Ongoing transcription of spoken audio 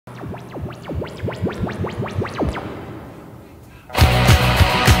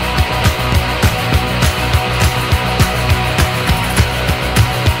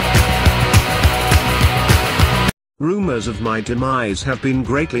Rumors of my demise have been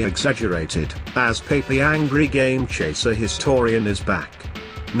greatly exaggerated, as Papy Angry Game Chaser Historian is back.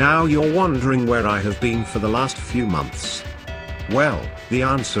 Now you're wondering where I have been for the last few months. Well, the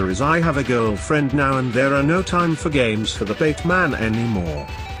answer is I have a girlfriend now and there are no time for games for the bait man anymore.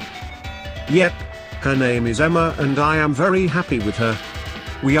 Yep. Her name is Emma and I am very happy with her.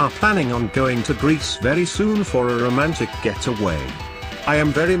 We are planning on going to Greece very soon for a romantic getaway. I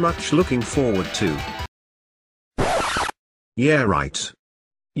am very much looking forward to. Yeah, right.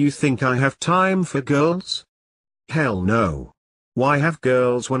 You think I have time for girls? Hell no. Why have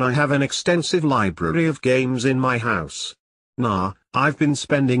girls when I have an extensive library of games in my house? Nah, I've been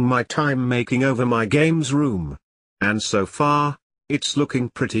spending my time making over my games room. And so far, it's looking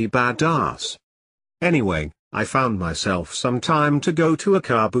pretty badass. Anyway, I found myself some time to go to a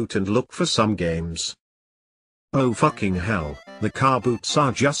car boot and look for some games. Oh fucking hell, the car boots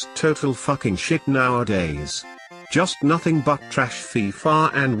are just total fucking shit nowadays. Just nothing but trash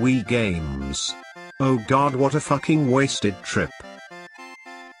FIFA and Wii games. Oh god, what a fucking wasted trip.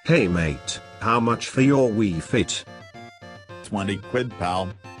 Hey mate, how much for your Wii Fit? 20 quid, pal.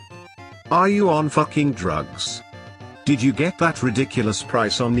 Are you on fucking drugs? Did you get that ridiculous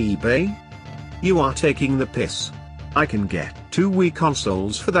price on eBay? You are taking the piss. I can get 2 Wii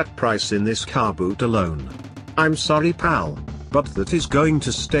consoles for that price in this car boot alone. I'm sorry pal, but that is going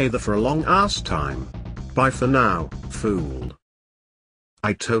to stay there for a long ass time. Bye for now, fool.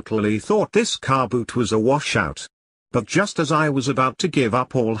 I totally thought this car boot was a washout. But just as I was about to give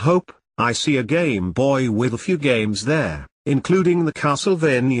up all hope, I see a Game Boy with a few games there, including the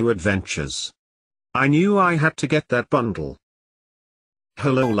Castlevania Adventures. I knew I had to get that bundle.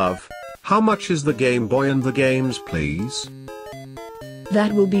 Hello love. How much is the Game Boy and the games please?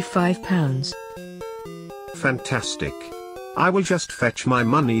 That will be £5. Fantastic. I will just fetch my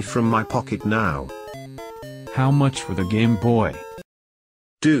money from my pocket now. How much for the Game Boy?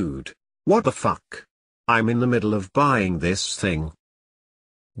 Dude, what the fuck? I'm in the middle of buying this thing.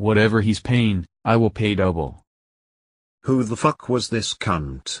 Whatever he's paying, I will pay double. Who the fuck was this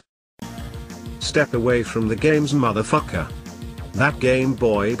cunt? Step away from the games, motherfucker. That Game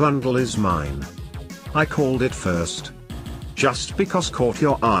Boy bundle is mine. I called it first. Just because caught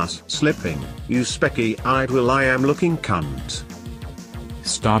your ass slipping, you specky-eyed will-I-am-looking cunt.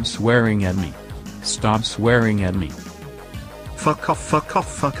 Stop swearing at me. Stop swearing at me. Fuck off, fuck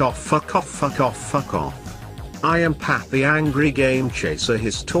off, fuck off, fuck off, fuck off, fuck off. I am Pat the Angry Game Chaser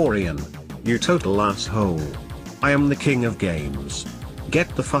Historian, you total asshole. I am the king of games. Get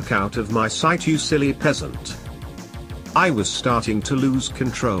the fuck out of my sight, you silly peasant. I was starting to lose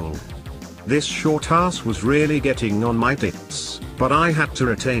control. This short ass was really getting on my tits, but I had to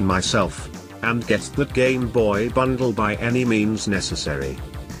retain myself, and get that Game Boy bundle by any means necessary.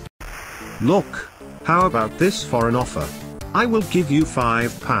 Look, how about this for an offer? I will give you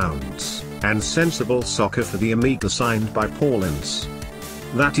 £5, and Sensible Soccer for the Amiga signed by Paulins.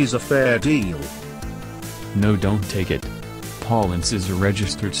 That is a fair deal. No, don't take it. Paulins is a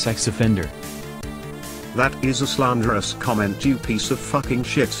registered sex offender. That is a slanderous comment, you piece of fucking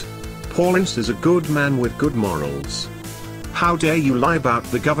shit. Paulins is a good man with good morals. How dare you lie about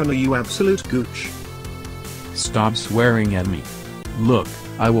the governor, you absolute gooch. Stop swearing at me. Look,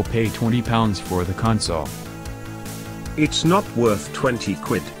 I will pay £20 for the console. It's not worth 20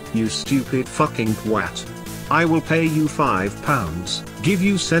 quid, you stupid fucking twat. I will pay you £5, give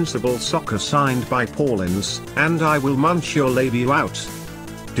you Sensible Soccer signed by Paulins, and I will munch your lady out.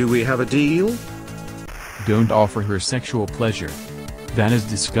 Do we have a deal? Don't offer her sexual pleasure. That is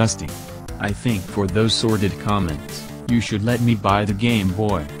disgusting. I think for those sordid comments, you should let me buy the Game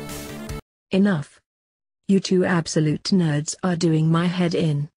Boy. Enough. You two absolute nerds are doing my head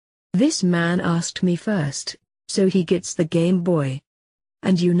in. This man asked me first, so he gets the Game Boy.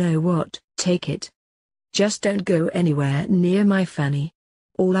 And you know what, take it. Just don't go anywhere near my fanny.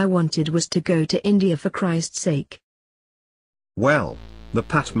 All I wanted was to go to India, for Christ's sake. Well, the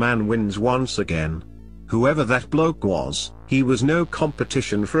Pat man wins once again. Whoever that bloke was, he was no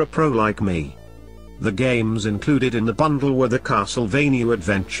competition for a pro like me. The games included in the bundle were the Castlevania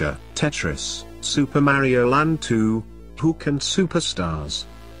Adventure, Tetris, Super Mario Land 2, Hook and Superstars.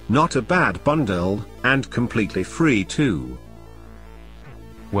 Not a bad bundle, and completely free too.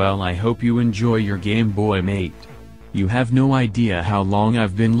 Well, I hope you enjoy your Game Boy, mate. You have no idea how long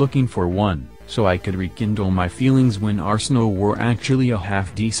I've been looking for one, so I could rekindle my feelings when Arsenal were actually a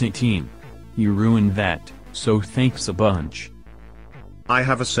half-decent team. You ruined that, so thanks a bunch. I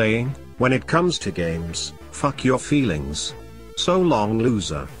have a saying, when it comes to games, fuck your feelings. So long,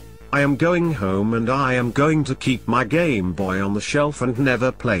 loser. I am going home and I am going to keep my Game Boy on the shelf and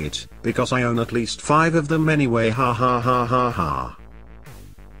never play it, because I own at least 5 of them anyway, ha ha ha ha ha.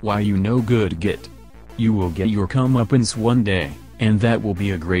 Why, you no good git. You will get your comeuppance one day, and that will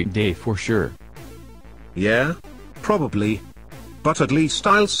be a great day for sure. Yeah? Probably. But at least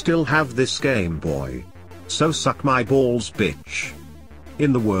I'll still have this Game Boy. So suck my balls, bitch.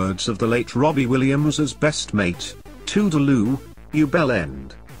 In the words of the late Robbie Williams' best mate, toodaloo, you bell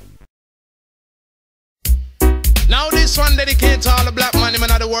end. Now this one dedicated to all the black man in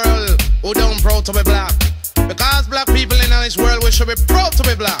the world who don't proud to be black. Because black people in this world we should be proud to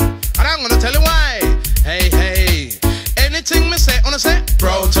be black. And I'm gonna tell you why. Hey, hey. Anything me say, wanna say,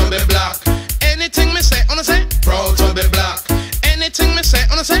 proud to be black. Anything me say, wanna say, proud to be black. Anything me say,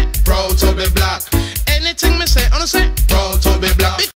 wanna say, proud to be black.